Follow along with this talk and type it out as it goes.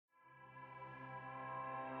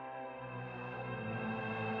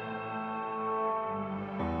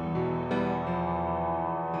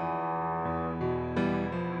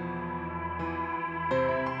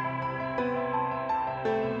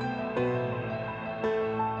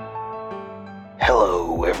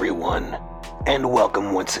Hello everyone, and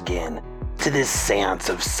welcome once again to this seance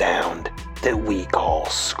of sound that we call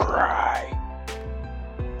Scry.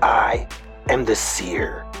 I am the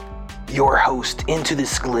Seer, your host into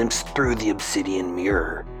this glimpse through the obsidian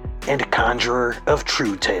mirror, and conjurer of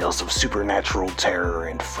true tales of supernatural terror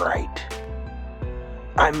and fright.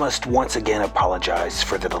 I must once again apologize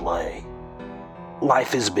for the delay.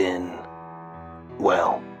 Life has been,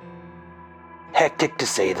 well, hectic to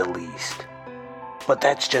say the least. But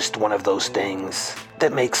that's just one of those things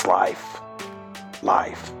that makes life.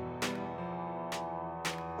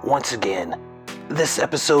 Once again, this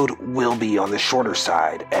episode will be on the shorter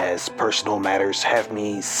side as personal matters have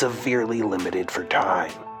me severely limited for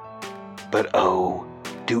time. But oh,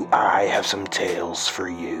 do I have some tales for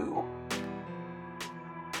you.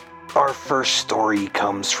 Our first story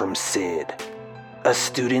comes from Sid, a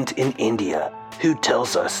student in India who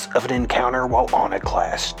tells us of an encounter while on a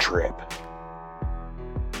class trip.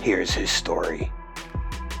 Here's his story.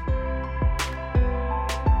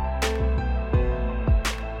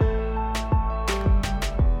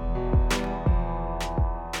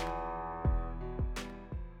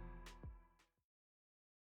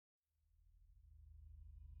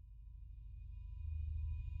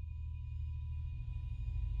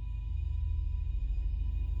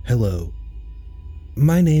 Hello,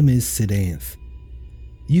 my name is Sidanth.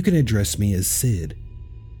 You can address me as Sid.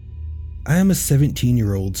 I am a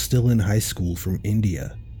 17-year-old still in high school from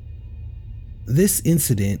India. This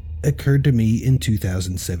incident occurred to me in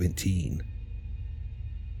 2017.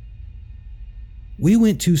 We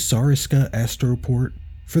went to Sariska Astroport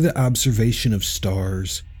for the observation of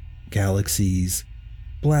stars, galaxies,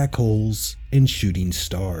 black holes, and shooting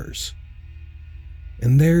stars.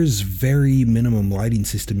 And there's very minimum lighting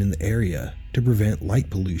system in the area to prevent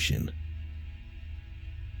light pollution.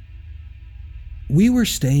 We were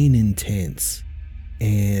staying in tents,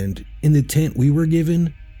 and in the tent we were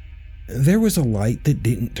given, there was a light that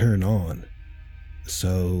didn't turn on.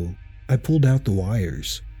 So I pulled out the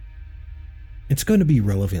wires. It's going to be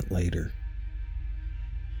relevant later.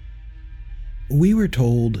 We were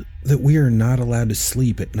told that we are not allowed to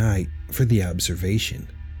sleep at night for the observation.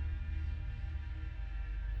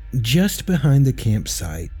 Just behind the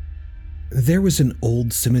campsite, there was an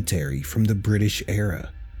old cemetery from the British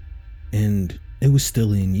era, and it was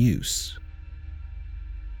still in use.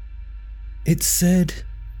 It's said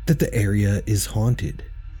that the area is haunted.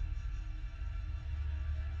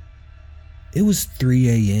 It was 3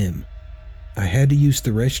 a.m. I had to use the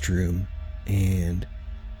restroom, and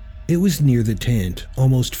it was near the tent,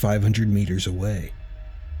 almost 500 meters away.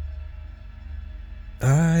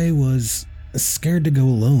 I was scared to go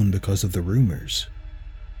alone because of the rumors.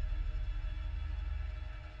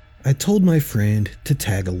 I told my friend to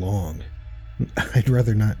tag along. I'd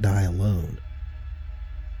rather not die alone.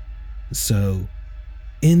 So,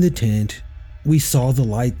 in the tent, we saw the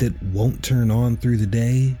light that won't turn on through the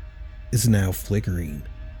day is now flickering.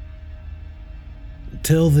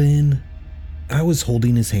 Till then, I was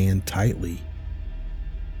holding his hand tightly.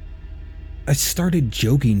 I started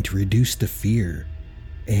joking to reduce the fear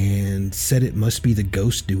and said it must be the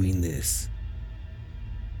ghost doing this.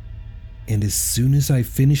 And as soon as I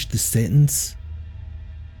finished the sentence,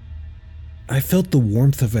 I felt the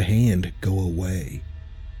warmth of a hand go away.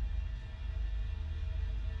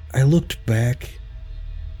 I looked back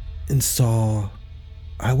and saw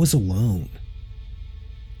I was alone.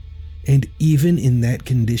 And even in that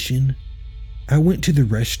condition, I went to the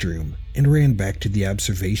restroom and ran back to the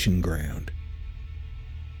observation ground.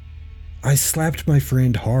 I slapped my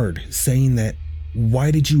friend hard, saying that,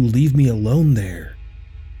 "Why did you leave me alone there?"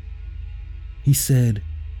 He said,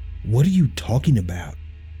 "What are you talking about?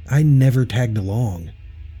 I never tagged along.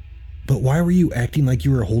 But why were you acting like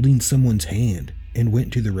you were holding someone's hand and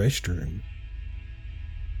went to the restroom?"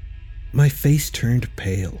 My face turned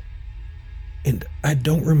pale, and I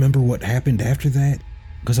don't remember what happened after that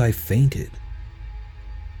because I fainted.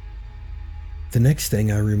 The next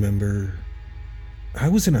thing I remember, I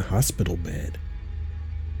was in a hospital bed.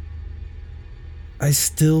 I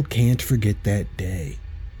still can't forget that day,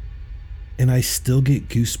 and I still get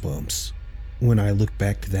goosebumps when I look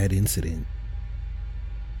back to that incident.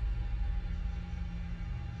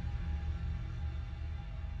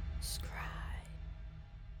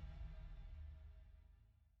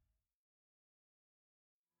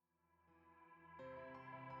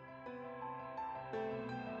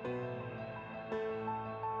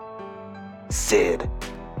 Sid,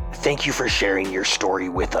 thank you for sharing your story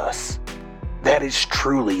with us. That is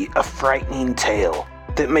truly a frightening tale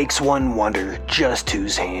that makes one wonder just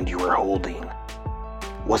whose hand you were holding.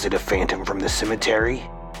 Was it a phantom from the cemetery?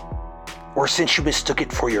 Or since you mistook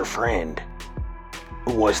it for your friend,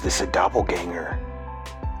 was this a doppelganger?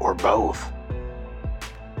 Or both?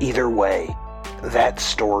 Either way, that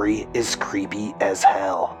story is creepy as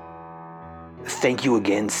hell. Thank you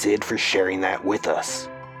again, Sid, for sharing that with us.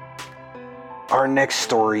 Our next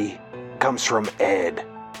story comes from Ed,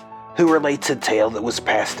 who relates a tale that was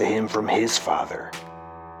passed to him from his father.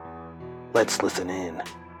 Let's listen in.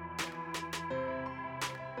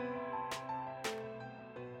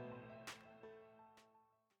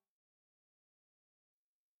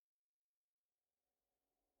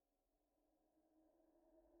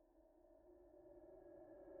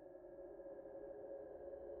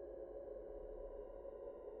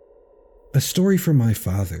 A story from my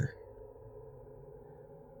father.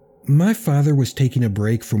 My father was taking a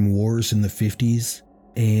break from wars in the 50s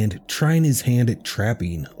and trying his hand at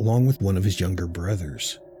trapping along with one of his younger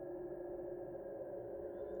brothers.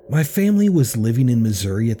 My family was living in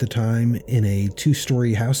Missouri at the time in a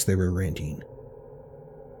 2-story house they were renting.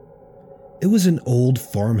 It was an old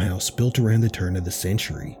farmhouse built around the turn of the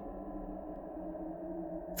century.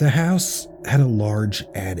 The house had a large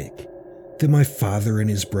attic that my father and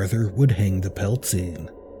his brother would hang the pelts in.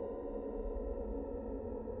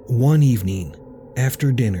 One evening,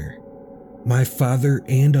 after dinner, my father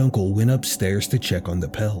and uncle went upstairs to check on the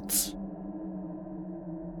pelts.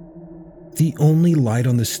 The only light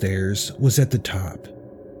on the stairs was at the top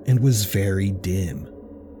and was very dim.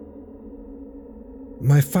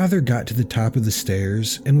 My father got to the top of the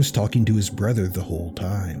stairs and was talking to his brother the whole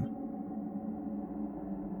time.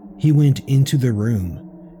 He went into the room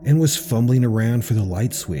and was fumbling around for the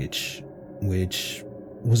light switch, which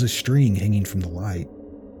was a string hanging from the light.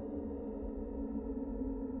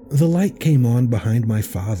 The light came on behind my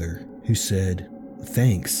father, who said,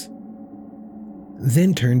 "Thanks,"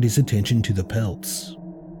 then turned his attention to the pelts.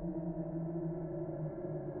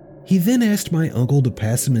 He then asked my uncle to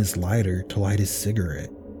pass him his lighter to light his cigarette.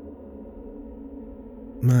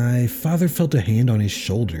 My father felt a hand on his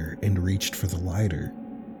shoulder and reached for the lighter,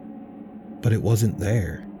 but it wasn't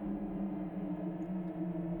there.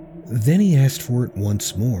 Then he asked for it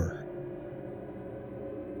once more.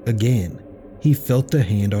 Again, he felt the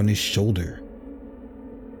hand on his shoulder,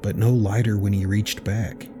 but no lighter when he reached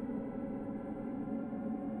back.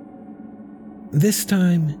 This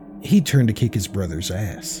time, he turned to kick his brother's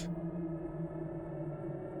ass.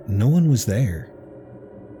 No one was there,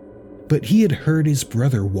 but he had heard his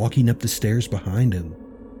brother walking up the stairs behind him.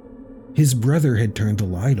 His brother had turned the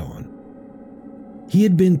light on. He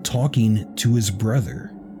had been talking to his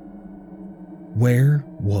brother. Where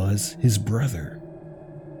was his brother?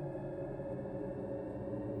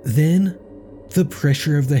 Then, the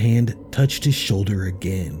pressure of the hand touched his shoulder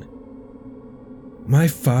again. My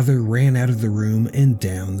father ran out of the room and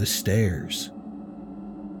down the stairs.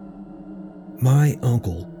 My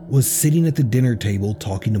uncle was sitting at the dinner table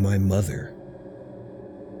talking to my mother.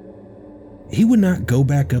 He would not go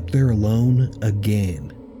back up there alone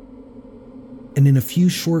again. And in a few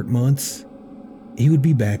short months, he would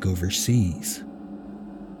be back overseas.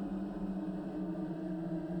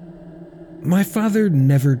 My father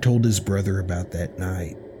never told his brother about that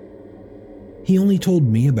night. He only told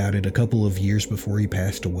me about it a couple of years before he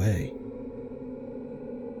passed away.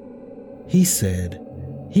 He said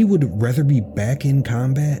he would rather be back in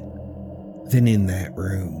combat than in that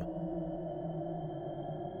room.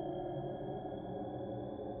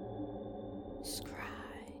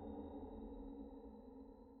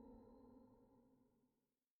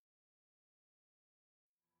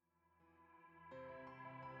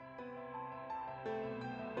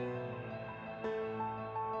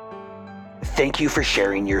 Thank you for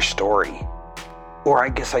sharing your story, or I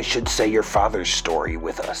guess I should say your father's story,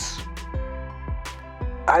 with us.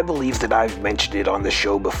 I believe that I've mentioned it on the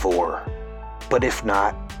show before, but if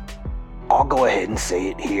not, I'll go ahead and say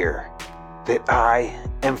it here, that I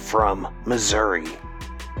am from Missouri,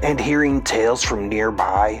 and hearing tales from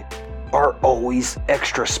nearby are always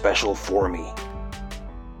extra special for me.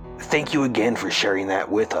 Thank you again for sharing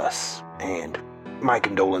that with us, and my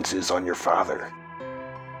condolences on your father.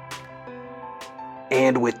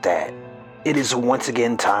 And with that, it is once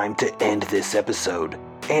again time to end this episode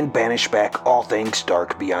and banish back all things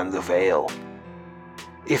dark beyond the veil.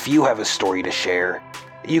 If you have a story to share,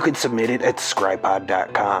 you can submit it at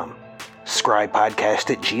scrypod.com,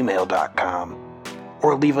 scrypodcast@gmail.com,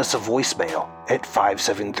 or leave us a voicemail at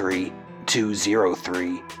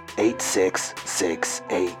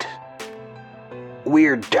 573-203-8668.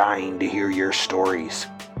 We're dying to hear your stories,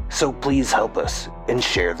 so please help us and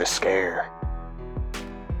share the scare.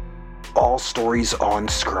 All stories on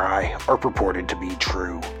Scry are purported to be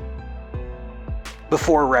true.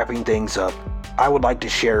 Before wrapping things up, I would like to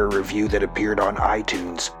share a review that appeared on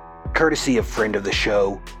iTunes, courtesy of friend of the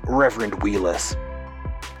show, Reverend Wheeless.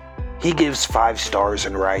 He gives 5 stars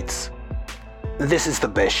and writes, "This is the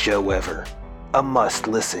best show ever. A must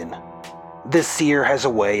listen. This seer has a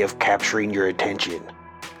way of capturing your attention.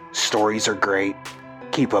 Stories are great.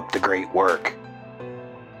 Keep up the great work."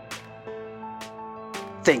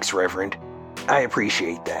 Thanks, Reverend. I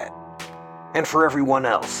appreciate that. And for everyone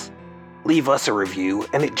else, leave us a review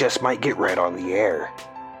and it just might get read on the air.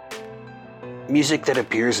 Music that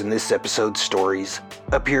appears in this episode's stories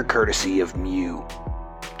appear courtesy of Mew.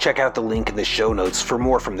 Check out the link in the show notes for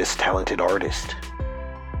more from this talented artist.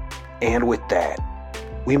 And with that,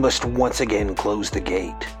 we must once again close the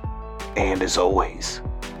gate, and as always,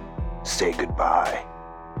 say goodbye.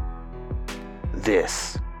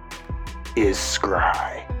 This is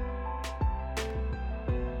Scry.